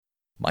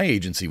My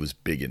agency was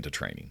big into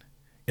training.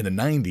 In the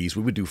 90s,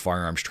 we would do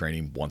firearms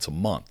training once a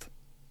month.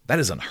 That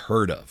is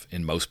unheard of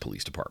in most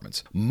police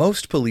departments.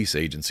 Most police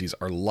agencies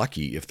are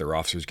lucky if their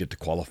officers get to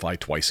qualify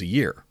twice a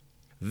year.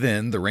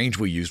 Then the range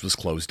we used was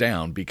closed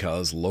down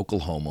because local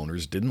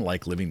homeowners didn't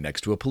like living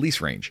next to a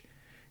police range,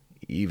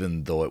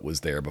 even though it was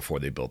there before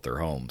they built their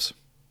homes.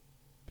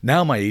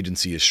 Now my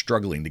agency is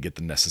struggling to get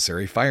the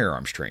necessary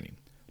firearms training.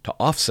 To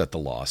offset the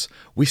loss,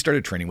 we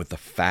started training with the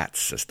FAT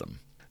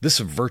system. This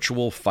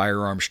virtual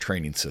firearms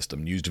training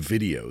system used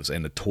videos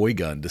and a toy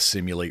gun to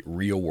simulate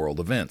real-world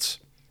events.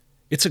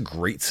 It's a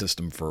great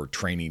system for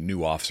training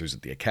new officers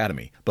at the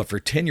academy, but for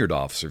tenured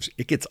officers,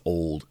 it gets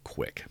old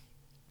quick.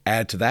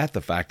 Add to that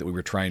the fact that we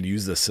were trying to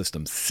use this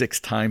system 6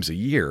 times a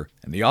year,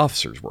 and the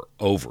officers were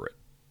over it.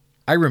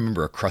 I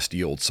remember a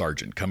crusty old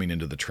sergeant coming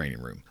into the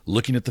training room,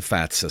 looking at the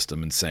FAT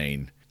system and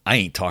saying, "I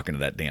ain't talking to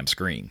that damn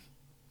screen."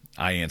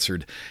 I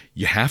answered,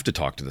 "You have to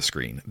talk to the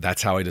screen.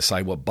 That's how I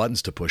decide what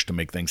buttons to push to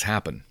make things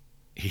happen."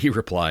 He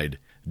replied,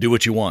 "Do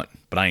what you want,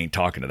 but I ain't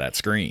talking to that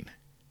screen."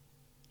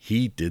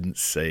 He didn't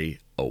say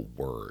a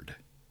word.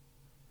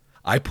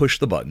 I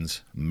pushed the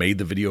buttons, made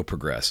the video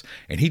progress,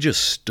 and he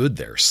just stood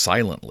there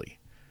silently.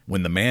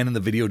 When the man in the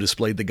video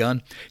displayed the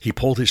gun, he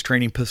pulled his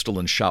training pistol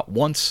and shot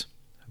once.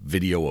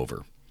 Video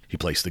over. He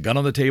placed the gun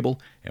on the table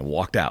and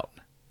walked out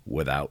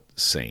without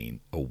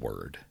saying a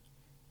word.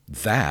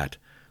 That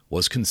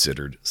was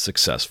considered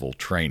successful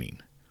training.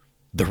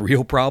 The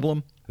real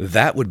problem?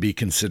 That would be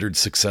considered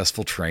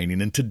successful training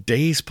in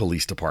today's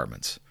police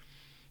departments.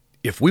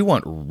 If we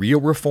want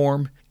real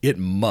reform, it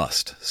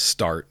must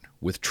start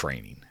with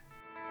training.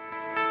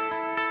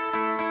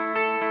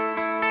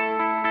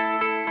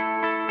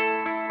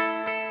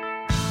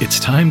 It's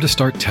time to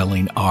start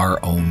telling our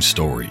own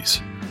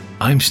stories.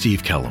 I'm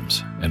Steve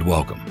Kellums, and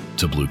welcome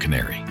to Blue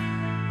Canary.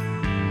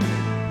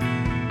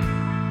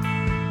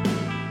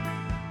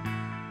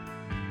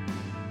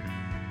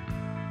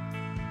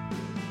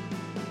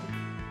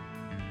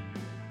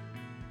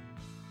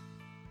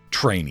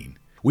 Training.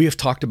 We have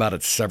talked about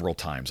it several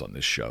times on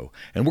this show,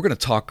 and we're going to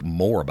talk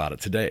more about it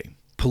today.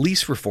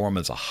 Police reform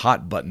is a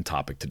hot-button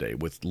topic today,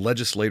 with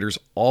legislators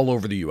all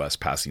over the U.S.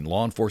 passing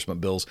law enforcement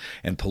bills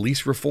and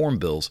police reform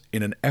bills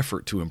in an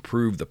effort to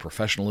improve the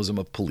professionalism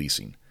of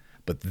policing.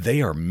 But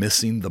they are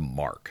missing the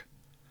mark.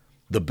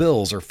 The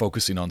bills are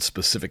focusing on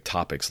specific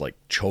topics like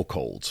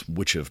chokeholds,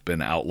 which have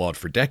been outlawed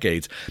for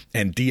decades,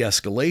 and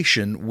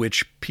de-escalation,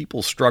 which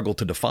people struggle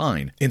to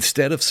define.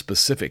 Instead of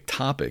specific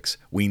topics,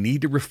 we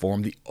need to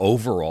reform the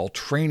overall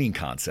training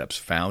concepts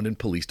found in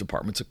police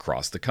departments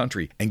across the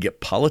country and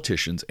get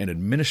politicians and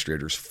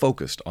administrators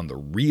focused on the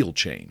real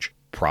change,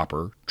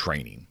 proper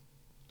training.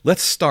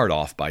 Let's start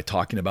off by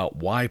talking about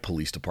why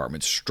police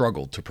departments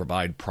struggle to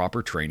provide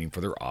proper training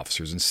for their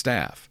officers and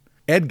staff.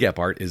 Ed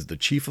Gephardt is the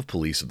chief of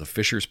police of the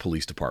Fishers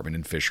Police Department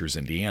in Fishers,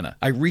 Indiana.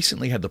 I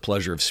recently had the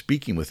pleasure of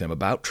speaking with him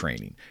about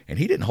training, and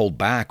he didn't hold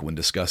back when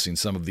discussing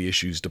some of the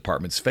issues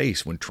departments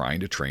face when trying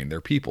to train their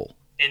people.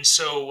 And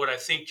so what I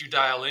think you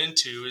dial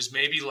into is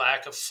maybe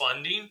lack of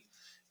funding,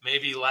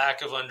 maybe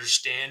lack of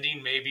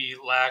understanding, maybe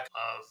lack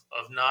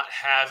of not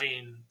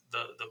having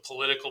the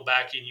political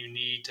backing you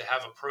need to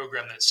have a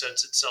program that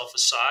sets itself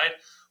aside.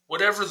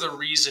 Whatever the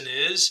reason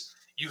is,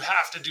 you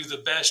have to do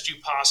the best you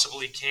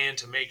possibly can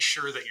to make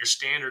sure that your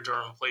standards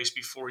are in place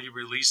before you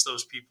release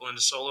those people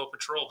into solo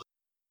patrol.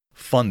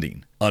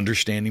 Funding,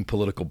 understanding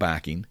political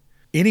backing.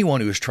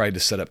 Anyone who has tried to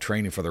set up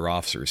training for their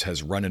officers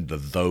has run into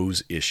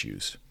those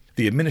issues.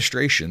 The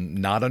administration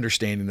not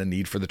understanding the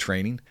need for the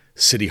training,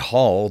 City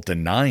Hall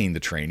denying the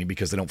training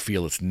because they don't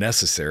feel it's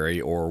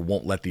necessary or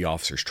won't let the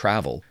officers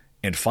travel,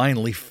 and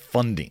finally,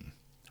 funding.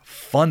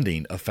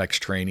 Funding affects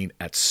training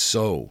at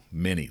so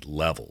many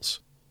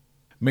levels.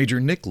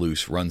 Major Nick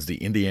Luce runs the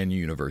Indiana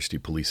University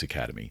Police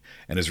Academy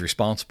and is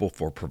responsible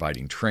for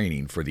providing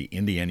training for the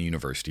Indiana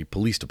University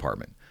Police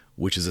Department,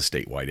 which is a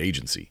statewide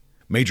agency.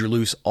 Major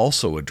Luce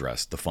also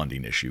addressed the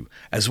funding issue,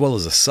 as well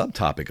as a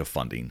subtopic of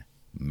funding,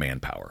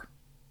 manpower.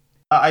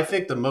 I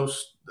think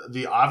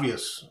the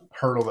obvious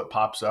hurdle that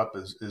pops up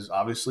is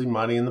obviously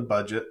money in the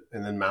budget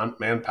and then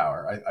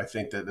manpower. I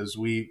think that as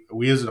we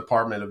as a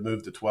department have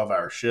moved to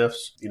 12-hour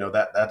shifts,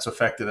 that's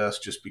affected us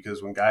just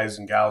because when guys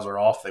and gals are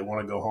off, they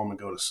want to go home and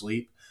go to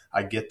sleep.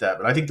 I get that.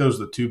 But I think those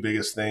are the two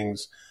biggest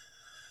things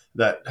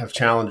that have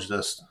challenged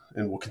us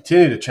and will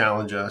continue to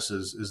challenge us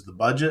is the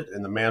budget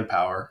and the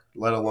manpower,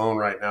 let alone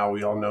right now,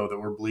 we all know that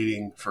we're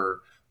bleeding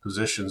for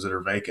positions that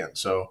are vacant.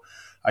 So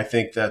I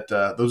think that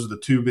those are the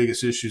two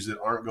biggest issues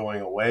that aren't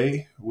going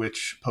away,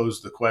 which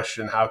pose the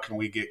question, how can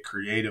we get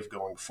creative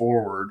going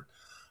forward,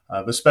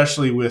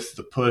 especially with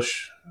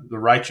the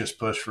righteous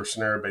push for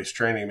scenario-based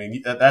training. I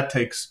mean, that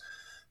takes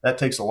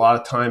a lot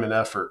of time and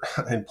effort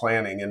and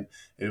planning. And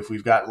if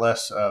we've got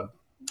less,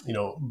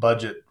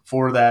 budget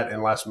for that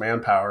and less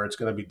manpower, it's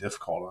going to be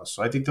difficult on us.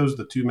 So I think those are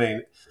the two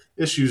main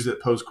issues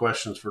that pose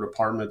questions for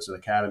departments and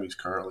academies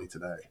currently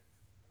today.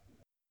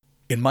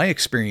 In my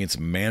experience,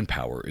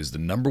 manpower is the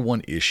number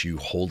one issue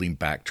holding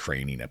back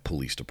training at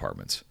police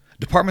departments.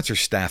 Departments are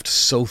staffed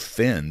so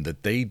thin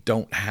that they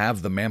don't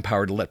have the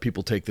manpower to let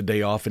people take the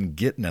day off and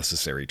get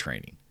necessary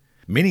training.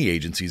 Many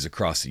agencies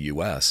across the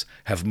U.S.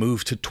 have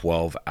moved to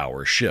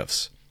 12-hour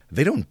shifts.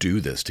 They don't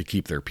do this to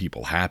keep their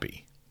people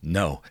happy.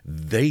 No,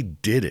 they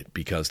did it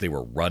because they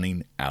were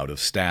running out of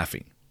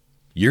staffing.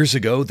 Years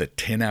ago, the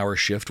 10-hour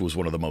shift was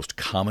one of the most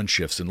common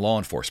shifts in law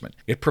enforcement.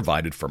 It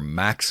provided for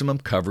maximum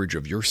coverage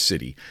of your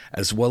city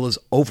as well as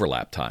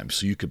overlap time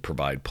so you could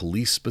provide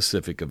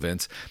police-specific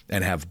events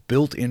and have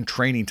built-in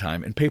training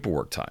time and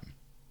paperwork time.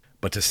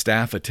 But to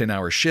staff a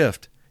 10-hour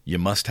shift, you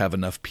must have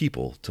enough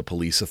people to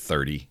police a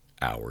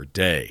 30-hour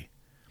day.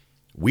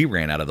 We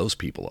ran out of those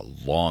people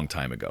a long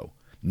time ago.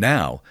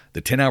 Now,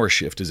 the 10-hour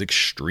shift is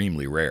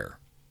extremely rare.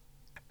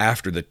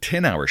 After the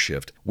 10-hour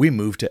shift, we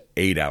moved to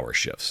 8-hour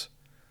shifts.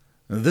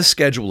 This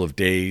schedule of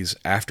days,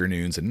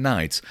 afternoons, and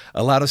nights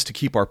allowed us to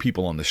keep our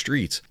people on the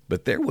streets,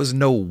 but there was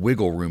no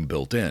wiggle room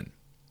built in.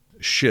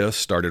 Shifts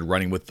started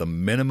running with the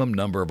minimum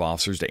number of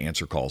officers to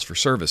answer calls for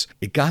service.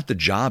 It got the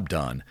job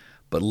done,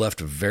 but left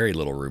very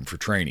little room for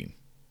training.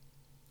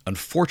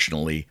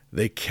 Unfortunately,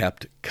 they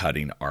kept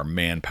cutting our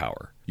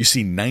manpower. You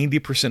see,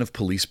 90% of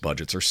police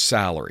budgets are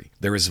salary.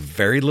 There is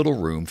very little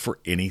room for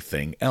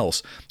anything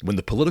else. When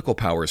the political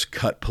powers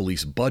cut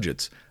police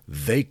budgets,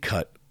 they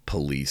cut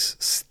police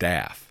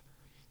staff.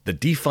 The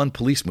defund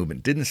police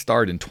movement didn't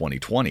start in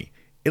 2020.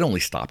 It only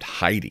stopped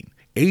hiding.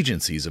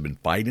 Agencies have been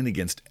fighting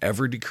against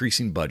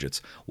ever-decreasing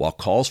budgets while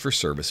calls for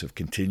service have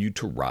continued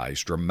to rise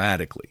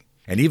dramatically.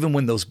 And even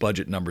when those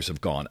budget numbers have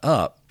gone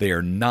up, they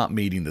are not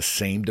meeting the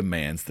same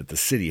demands that the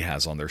city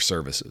has on their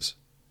services.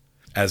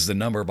 As the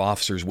number of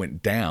officers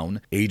went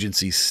down,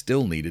 agencies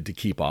still needed to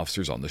keep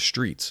officers on the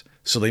streets.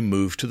 So they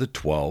moved to the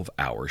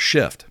 12-hour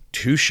shift.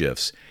 2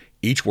 shifts,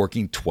 each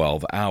working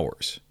 12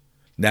 hours.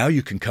 Now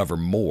you can cover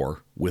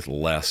more with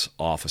less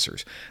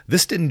officers.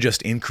 This didn't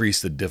just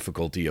increase the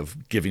difficulty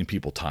of giving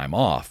people time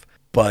off,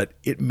 but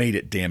it made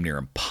it damn near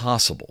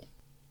impossible.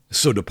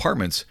 So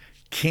departments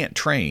can't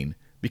train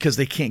because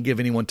they can't give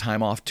anyone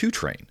time off to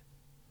train.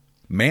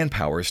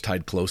 Manpower is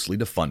tied closely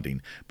to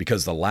funding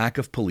because the lack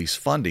of police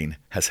funding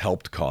has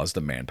helped cause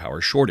the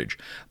manpower shortage.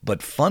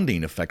 But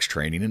funding affects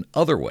training in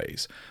other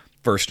ways.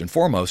 First and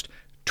foremost,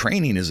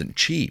 training isn't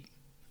cheap.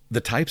 The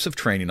types of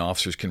training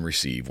officers can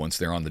receive once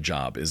they're on the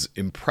job is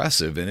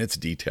impressive in its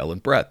detail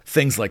and breadth.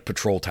 Things like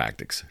patrol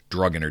tactics,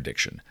 drug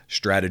interdiction,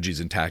 strategies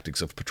and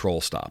tactics of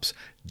patrol stops,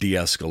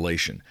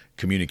 de-escalation,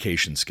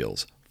 communication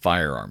skills,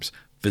 firearms,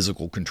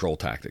 physical control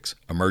tactics,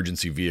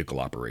 emergency vehicle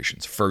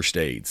operations, first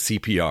aid,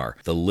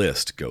 CPR. The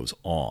list goes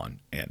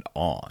on and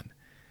on.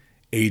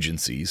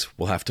 Agencies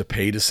will have to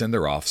pay to send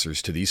their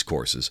officers to these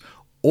courses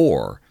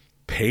or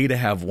pay to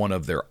have one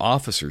of their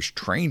officers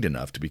trained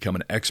enough to become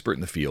an expert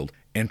in the field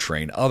and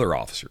train other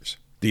officers.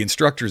 The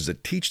instructors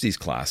that teach these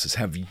classes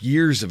have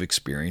years of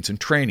experience and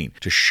training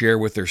to share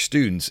with their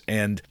students,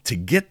 and to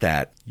get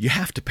that, you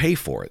have to pay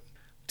for it.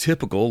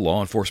 Typical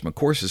law enforcement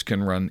courses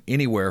can run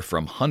anywhere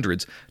from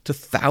hundreds to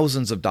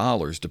thousands of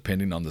dollars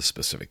depending on the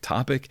specific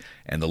topic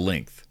and the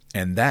length.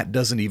 And that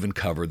doesn't even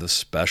cover the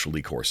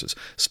specialty courses.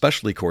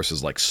 Specialty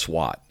courses like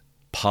SWAT,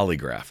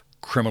 polygraph,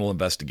 criminal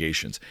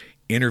investigations,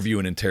 interview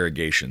and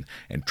interrogation,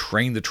 and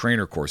train the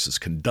trainer courses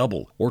can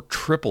double or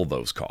triple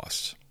those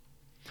costs.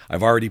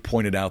 I've already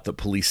pointed out that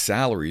police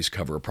salaries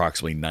cover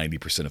approximately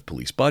 90% of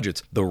police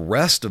budgets. The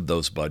rest of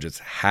those budgets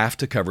have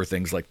to cover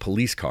things like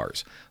police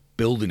cars,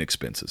 building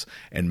expenses,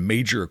 and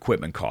major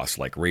equipment costs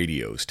like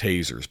radios,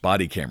 tasers,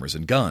 body cameras,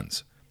 and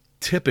guns.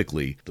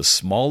 Typically, the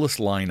smallest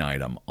line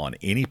item on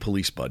any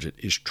police budget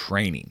is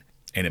training.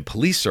 And in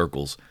police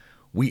circles,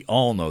 we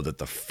all know that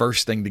the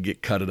first thing to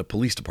get cut at a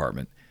police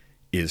department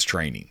is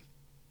training.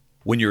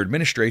 When your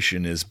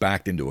administration is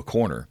backed into a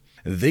corner,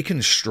 they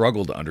can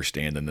struggle to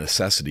understand the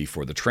necessity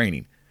for the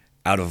training.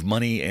 Out of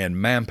money and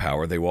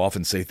manpower, they will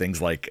often say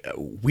things like,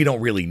 "We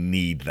don't really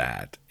need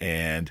that,"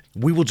 and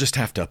 "We will just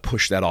have to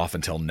push that off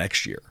until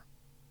next year."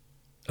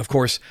 Of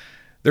course,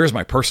 there is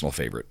my personal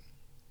favorite.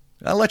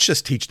 Let's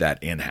just teach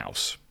that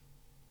in-house.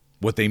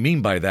 What they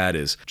mean by that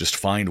is just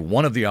find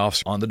one of the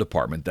officers on the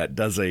department that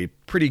does a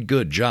pretty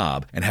good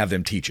job and have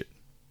them teach it.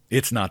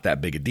 It's not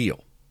that big a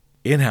deal.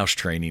 In-house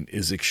training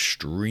is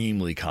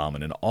extremely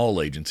common in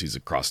all agencies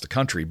across the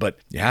country, but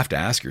you have to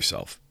ask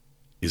yourself,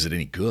 is it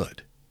any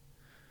good?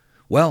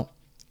 Well,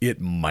 it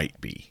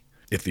might be.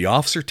 If the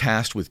officer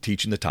tasked with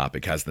teaching the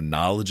topic has the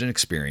knowledge and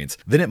experience,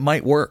 then it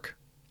might work.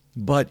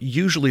 But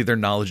usually their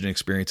knowledge and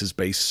experience is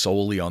based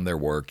solely on their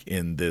work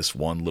in this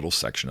one little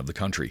section of the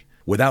country.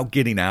 Without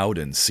getting out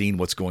and seeing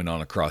what's going on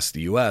across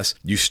the U.S.,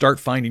 you start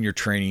finding your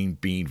training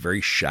being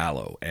very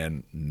shallow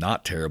and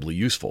not terribly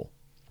useful.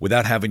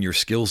 Without having your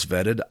skills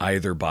vetted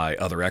either by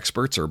other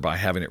experts or by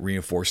having it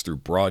reinforced through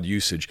broad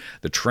usage,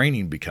 the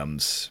training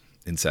becomes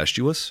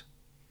incestuous.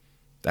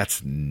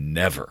 That's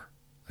never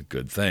a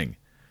good thing.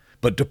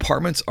 But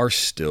departments are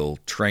still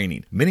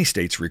training. Many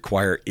states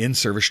require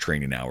in-service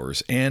training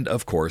hours, and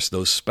of course,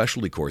 those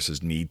specialty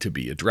courses need to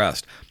be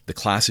addressed. The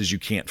classes you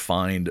can't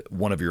find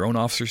one of your own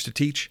officers to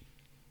teach.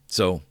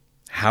 So,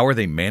 how are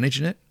they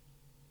managing it?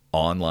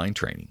 Online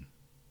training.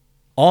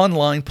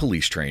 Online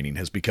police training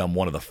has become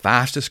one of the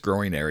fastest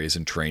growing areas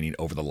in training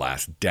over the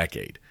last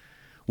decade.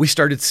 We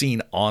started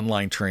seeing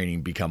online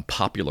training become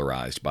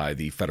popularized by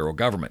the federal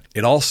government.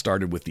 It all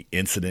started with the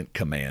Incident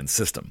Command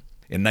System.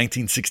 In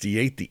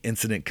 1968, the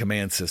Incident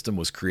Command System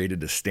was created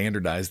to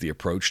standardize the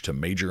approach to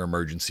major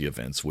emergency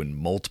events when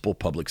multiple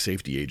public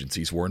safety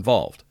agencies were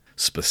involved,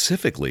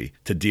 specifically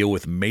to deal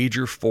with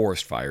major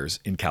forest fires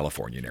in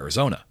California and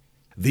Arizona.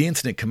 The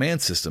Incident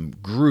Command System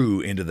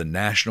grew into the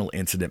National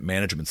Incident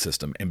Management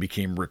System and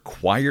became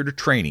required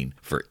training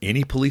for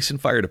any police and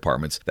fire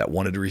departments that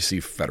wanted to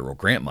receive federal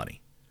grant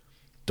money.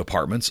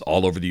 Departments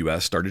all over the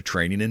U.S. started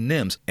training in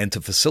NIMS, and to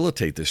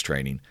facilitate this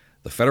training,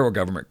 the federal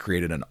government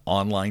created an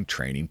online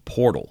training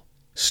portal.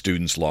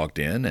 Students logged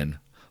in and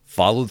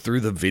followed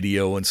through the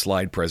video and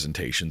slide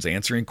presentations,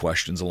 answering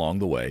questions along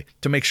the way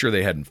to make sure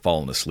they hadn't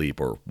fallen asleep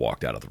or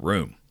walked out of the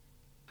room.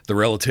 The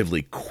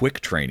relatively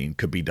quick training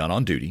could be done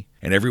on duty,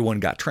 and everyone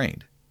got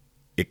trained.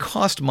 It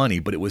cost money,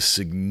 but it was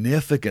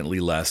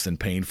significantly less than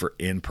paying for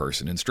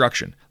in-person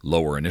instruction.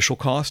 Lower initial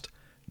cost,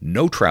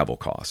 no travel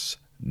costs,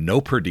 no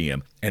per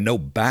diem, and no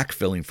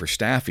backfilling for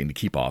staffing to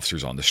keep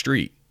officers on the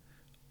street.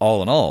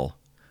 All in all,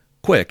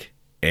 quick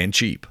and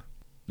cheap.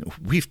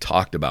 We've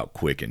talked about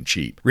quick and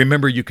cheap.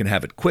 Remember, you can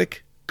have it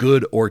quick,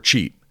 good, or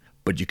cheap,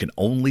 but you can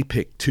only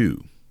pick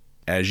two.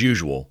 As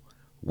usual,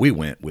 we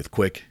went with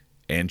quick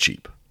and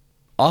cheap.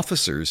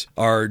 Officers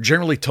are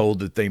generally told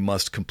that they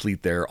must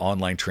complete their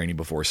online training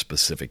before a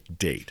specific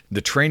date. The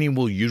training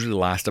will usually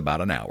last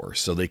about an hour,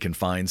 so they can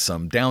find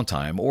some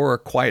downtime or a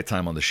quiet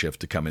time on the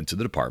shift to come into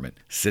the department,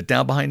 sit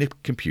down behind a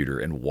computer,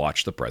 and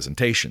watch the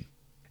presentation.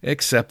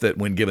 Except that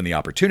when given the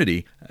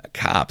opportunity,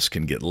 cops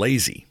can get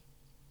lazy.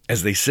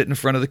 As they sit in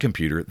front of the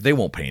computer, they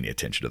won't pay any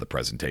attention to the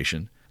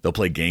presentation. They'll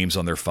play games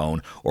on their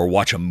phone or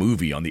watch a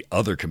movie on the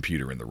other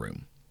computer in the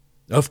room.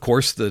 Of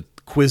course, the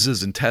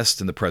quizzes and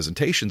tests and the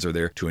presentations are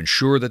there to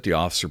ensure that the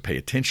officer pay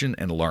attention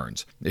and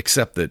learns,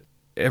 except that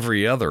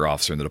every other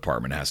officer in the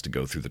department has to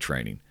go through the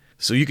training.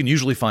 So you can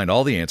usually find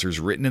all the answers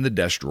written in the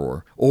desk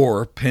drawer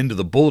or pinned to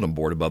the bulletin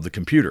board above the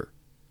computer.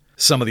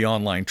 Some of the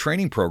online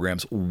training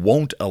programs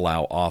won't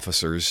allow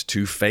officers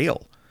to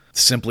fail,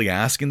 simply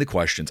asking the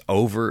questions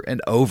over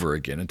and over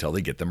again until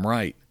they get them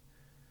right.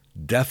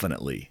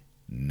 Definitely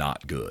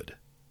not good.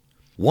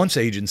 Once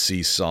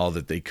agencies saw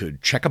that they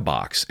could check a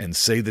box and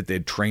say that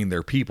they'd trained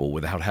their people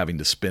without having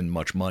to spend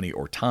much money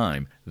or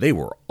time, they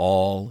were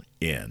all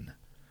in.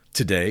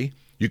 Today,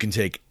 you can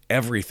take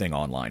everything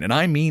online, and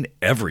I mean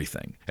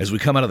everything. As we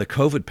come out of the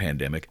COVID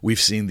pandemic, we've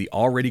seen the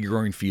already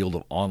growing field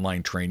of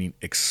online training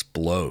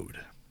explode,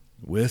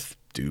 with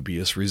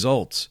dubious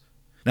results.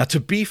 Now, to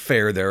be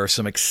fair, there are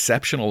some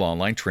exceptional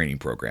online training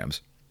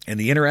programs, and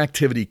the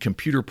interactivity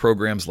computer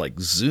programs like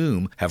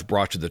Zoom have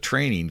brought to the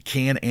training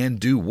can and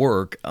do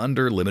work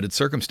under limited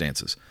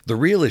circumstances. The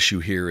real issue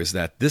here is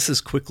that this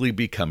is quickly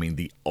becoming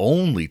the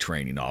only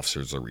training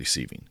officers are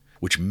receiving,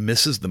 which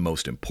misses the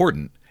most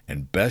important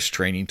and best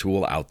training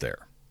tool out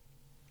there.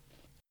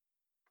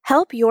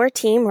 Help your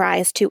team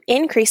rise to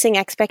increasing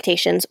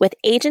expectations with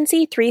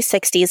Agency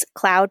 360's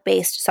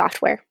cloud-based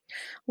software.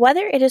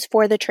 Whether it is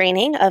for the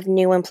training of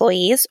new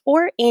employees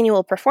or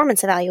annual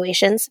performance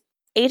evaluations,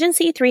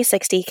 Agency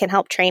 360 can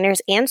help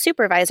trainers and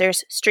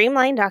supervisors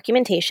streamline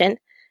documentation,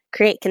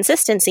 create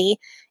consistency,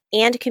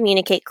 and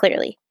communicate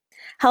clearly.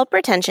 Help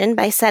retention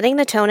by setting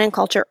the tone and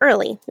culture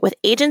early with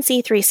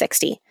Agency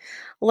 360.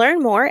 Learn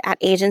more at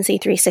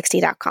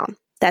agency360.com.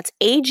 That's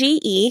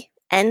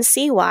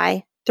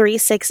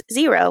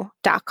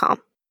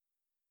AGENCY360.com.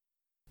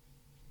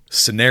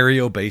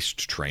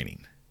 Scenario-based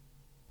training.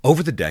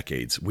 Over the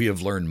decades, we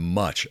have learned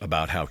much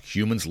about how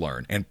humans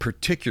learn, and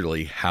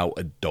particularly how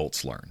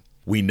adults learn.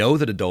 We know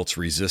that adults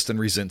resist and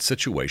resent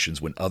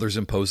situations when others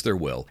impose their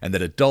will, and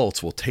that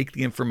adults will take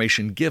the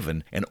information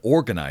given and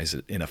organize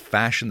it in a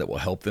fashion that will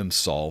help them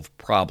solve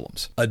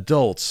problems.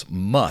 Adults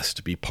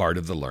must be part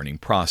of the learning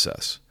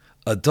process.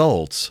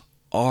 Adults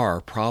are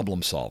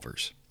problem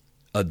solvers.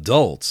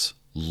 Adults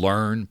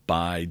learn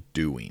by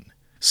doing.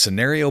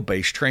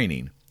 Scenario-based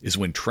training is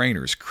when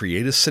trainers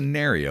create a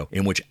scenario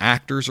in which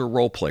actors or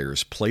role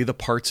players play the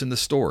parts in the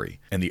story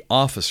and the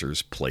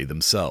officers play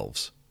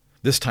themselves.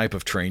 This type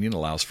of training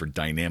allows for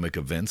dynamic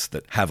events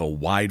that have a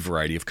wide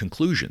variety of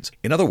conclusions.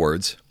 In other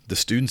words, the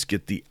students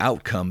get the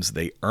outcomes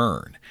they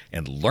earn,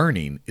 and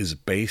learning is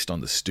based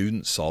on the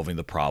student solving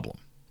the problem.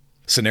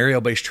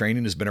 Scenario-based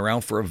training has been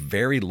around for a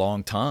very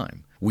long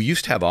time. We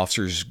used to have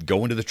officers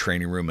go into the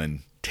training room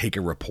and take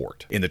a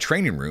report. In the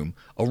training room,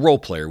 a role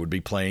player would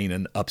be playing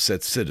an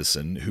upset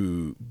citizen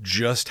who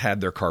just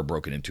had their car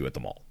broken into at the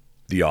mall.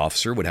 The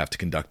officer would have to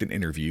conduct an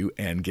interview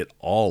and get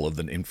all of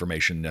the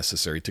information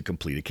necessary to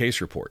complete a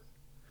case report.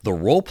 The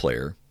role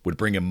player would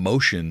bring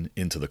emotion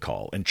into the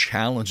call and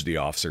challenge the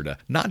officer to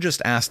not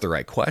just ask the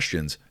right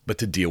questions, but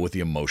to deal with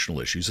the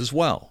emotional issues as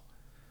well.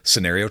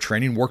 Scenario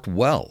training worked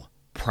well,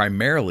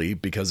 primarily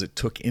because it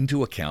took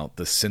into account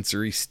the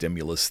sensory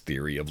stimulus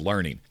theory of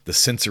learning. The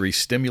sensory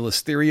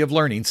stimulus theory of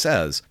learning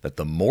says that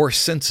the more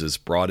senses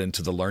brought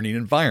into the learning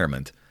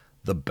environment,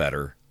 the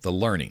better the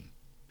learning.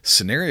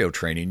 Scenario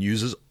training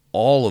uses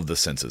all of the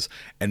senses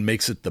and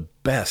makes it the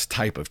best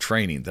type of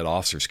training that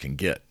officers can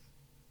get.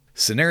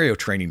 Scenario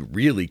training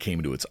really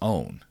came to its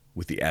own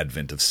with the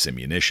advent of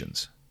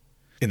simunitions.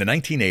 In the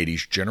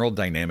 1980s, General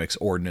Dynamics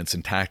Ordnance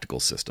and Tactical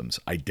Systems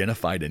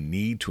identified a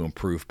need to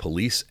improve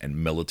police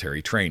and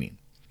military training.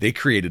 They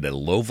created a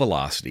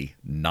low-velocity,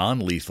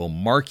 non-lethal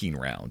marking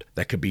round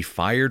that could be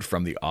fired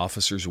from the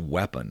officer's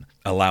weapon,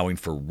 allowing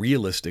for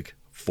realistic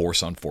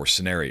force-on-force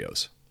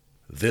scenarios.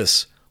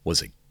 This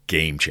was a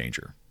game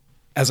changer.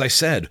 As I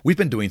said, we've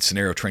been doing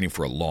scenario training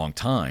for a long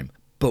time,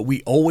 but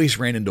we always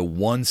ran into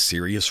one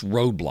serious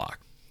roadblock: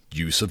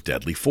 use of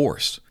deadly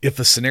force. If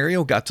a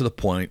scenario got to the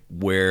point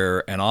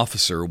where an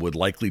officer would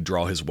likely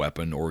draw his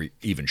weapon or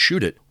even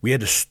shoot it, we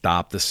had to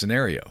stop the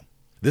scenario.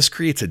 This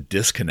creates a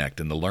disconnect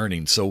in the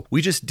learning, so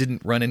we just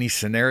didn't run any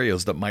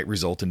scenarios that might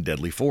result in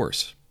deadly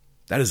force.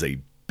 That is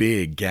a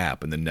big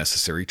gap in the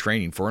necessary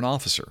training for an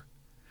officer.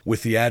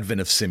 With the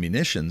advent of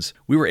simunitions,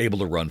 we were able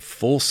to run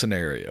full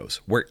scenarios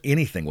where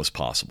anything was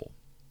possible.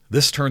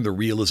 This turned the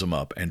realism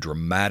up and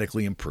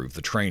dramatically improved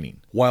the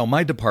training. While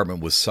my department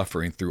was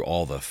suffering through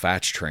all the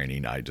FATCH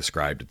training I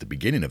described at the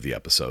beginning of the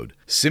episode,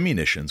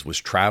 Simunitions was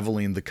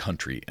traveling the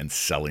country and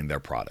selling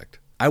their product.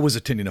 I was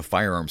attending a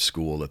firearms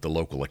school at the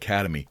local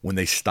academy when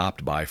they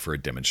stopped by for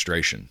a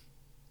demonstration.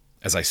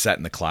 As I sat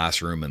in the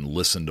classroom and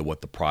listened to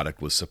what the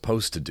product was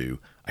supposed to do,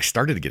 I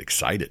started to get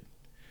excited.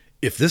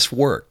 If this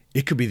worked,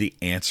 it could be the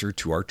answer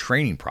to our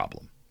training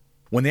problem.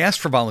 When they asked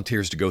for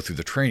volunteers to go through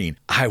the training,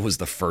 I was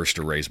the first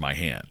to raise my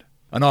hand.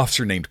 An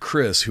officer named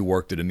Chris, who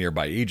worked at a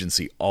nearby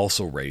agency,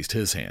 also raised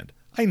his hand.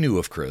 I knew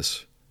of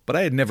Chris, but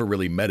I had never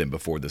really met him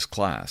before this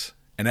class.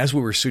 And as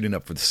we were suiting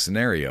up for the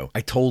scenario,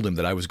 I told him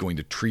that I was going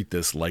to treat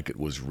this like it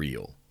was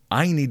real.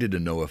 I needed to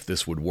know if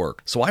this would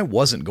work, so I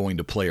wasn't going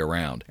to play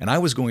around, and I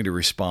was going to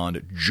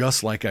respond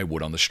just like I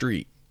would on the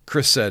street.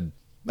 Chris said,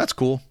 "That's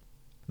cool."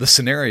 The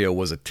scenario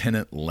was a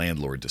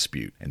tenant-landlord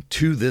dispute, and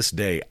to this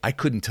day, I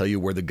couldn't tell you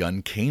where the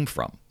gun came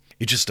from.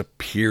 It just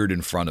appeared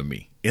in front of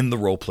me, in the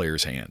role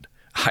player's hand.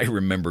 I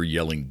remember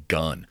yelling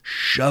 "gun,"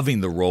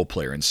 shoving the role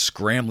player and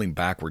scrambling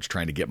backwards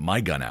trying to get my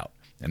gun out.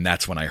 And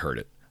that's when I heard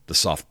it, the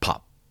soft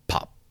pop,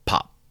 pop,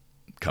 pop,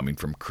 coming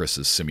from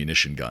Chris's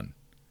simunition gun.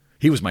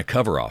 He was my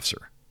cover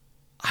officer.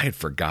 I had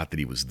forgot that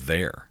he was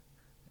there,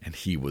 and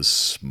he was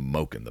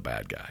smoking the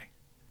bad guy.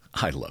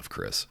 I love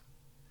Chris.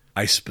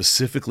 I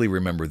specifically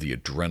remember the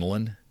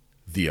adrenaline,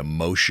 the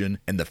emotion,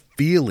 and the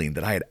feeling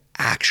that I had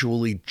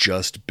actually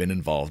just been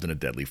involved in a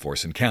deadly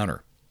force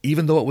encounter,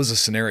 even though it was a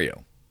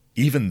scenario,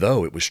 even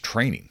though it was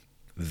training.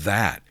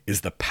 That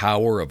is the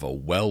power of a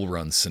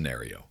well-run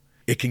scenario.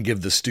 It can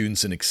give the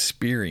students an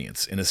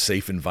experience in a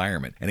safe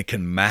environment, and it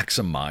can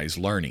maximize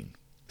learning.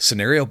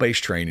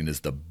 Scenario-based training is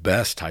the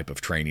best type of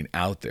training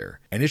out there,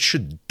 and it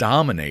should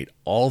dominate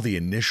all the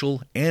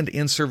initial and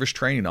in-service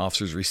training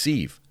officers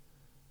receive.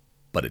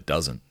 But it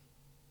doesn't.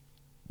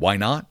 Why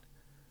not?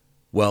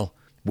 Well,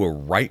 we're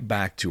right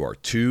back to our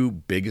two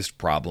biggest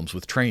problems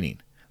with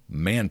training: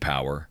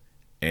 manpower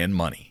and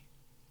money.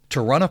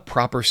 To run a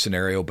proper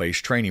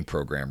scenario-based training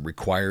program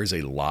requires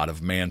a lot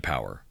of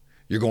manpower.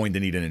 You're going to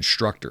need an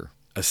instructor,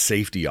 a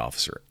safety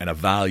officer, an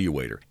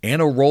evaluator,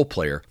 and a role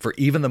player for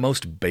even the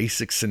most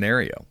basic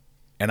scenario.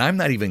 And I'm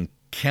not even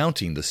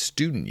counting the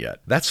student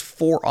yet. That's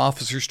 4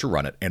 officers to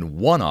run it and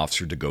 1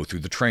 officer to go through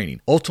the training.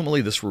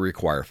 Ultimately, this will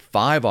require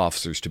 5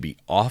 officers to be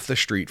off the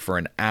street for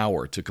an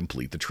hour to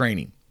complete the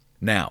training.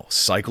 Now,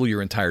 cycle your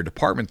entire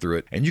department through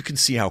it, and you can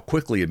see how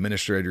quickly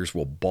administrators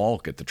will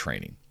balk at the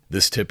training.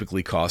 This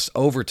typically costs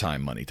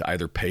overtime money to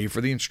either pay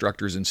for the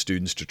instructors and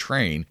students to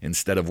train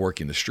instead of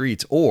working the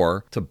streets,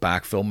 or to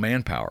backfill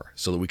manpower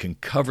so that we can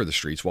cover the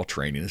streets while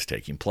training is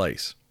taking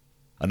place.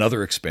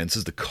 Another expense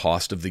is the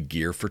cost of the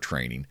gear for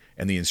training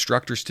and the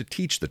instructors to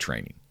teach the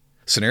training.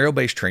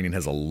 Scenario-based training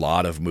has a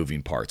lot of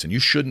moving parts, and you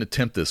shouldn't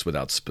attempt this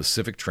without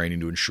specific training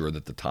to ensure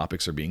that the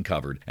topics are being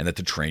covered and that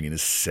the training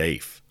is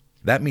safe.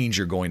 That means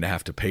you're going to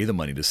have to pay the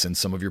money to send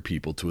some of your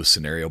people to a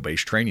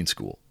scenario-based training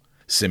school.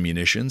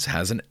 Simunitions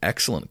has an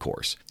excellent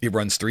course. It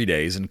runs 3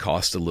 days and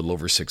costs a little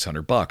over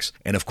 $600.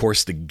 And of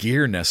course, the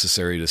gear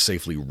necessary to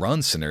safely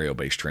run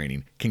scenario-based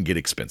training can get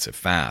expensive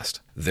fast.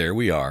 There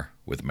we are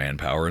with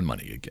manpower and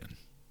money again.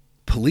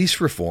 Police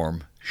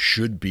reform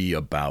should be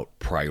about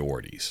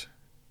priorities.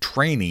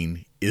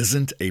 Training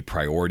isn't a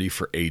priority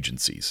for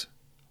agencies,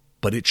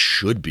 but it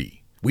should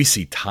be. We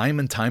see time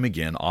and time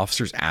again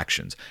officers'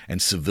 actions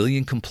and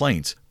civilian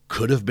complaints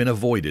could have been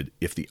avoided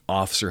if the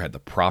officer had the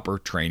proper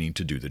training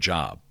to do the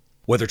job.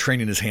 Whether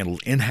training is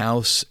handled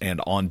in-house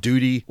and on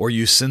duty, or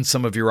you send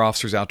some of your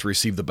officers out to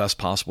receive the best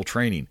possible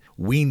training,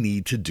 we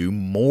need to do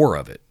more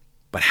of it.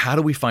 But how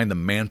do we find the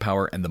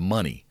manpower and the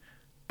money?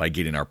 By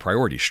getting our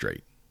priorities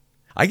straight.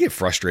 I get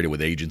frustrated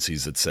with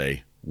agencies that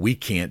say, "We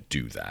can't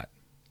do that."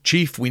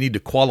 "Chief, we need to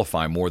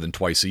qualify more than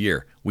twice a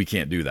year." "We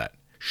can't do that."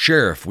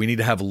 "Sheriff, we need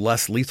to have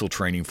less lethal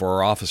training for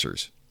our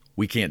officers."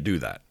 "We can't do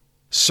that."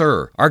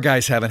 "Sir, our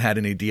guys haven't had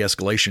any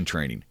de-escalation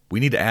training. We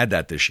need to add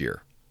that this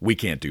year." "We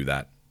can't do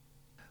that."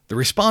 The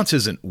response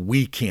isn't,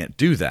 "We can't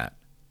do that."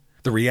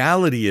 The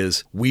reality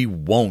is we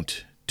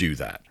won't do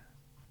that.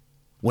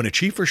 When a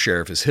chief or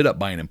sheriff is hit up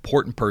by an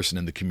important person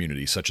in the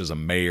community, such as a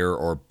mayor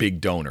or a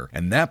big donor,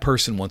 and that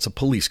person wants a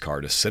police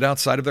car to sit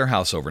outside of their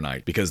house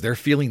overnight because they're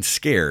feeling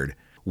scared,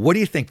 what do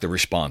you think the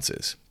response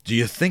is? Do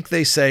you think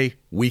they say,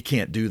 we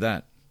can't do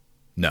that?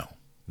 No,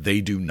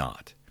 they do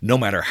not. No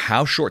matter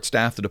how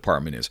short-staffed the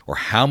department is or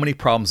how many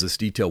problems this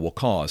detail will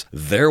cause,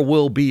 there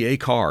will be a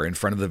car in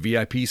front of the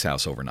VIP's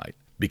house overnight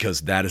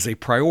because that is a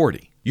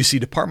priority. You see,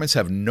 departments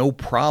have no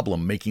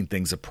problem making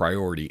things a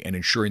priority and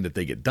ensuring that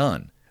they get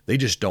done. They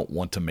just don't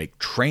want to make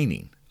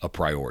training a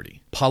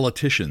priority.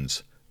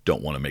 Politicians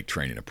don't want to make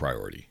training a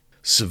priority.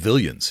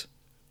 Civilians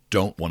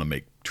don't want to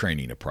make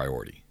training a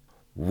priority.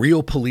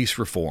 Real police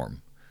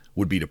reform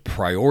would be to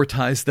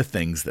prioritize the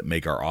things that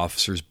make our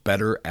officers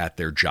better at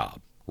their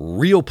job.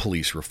 Real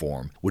police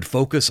reform would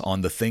focus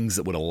on the things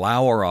that would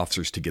allow our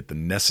officers to get the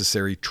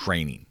necessary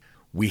training.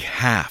 We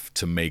have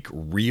to make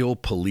real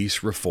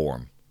police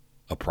reform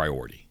a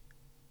priority.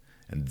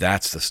 And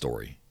that's the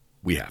story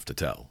we have to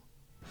tell.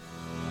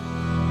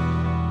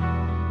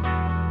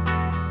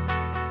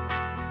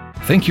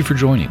 Thank you for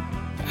joining.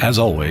 As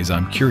always,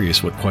 I'm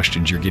curious what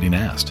questions you're getting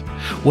asked.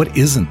 What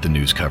isn't the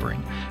news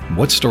covering?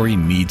 What story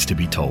needs to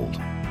be told?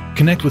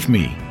 Connect with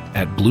me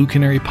at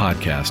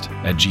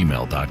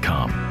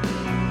bluecanarypodcast@gmail.com.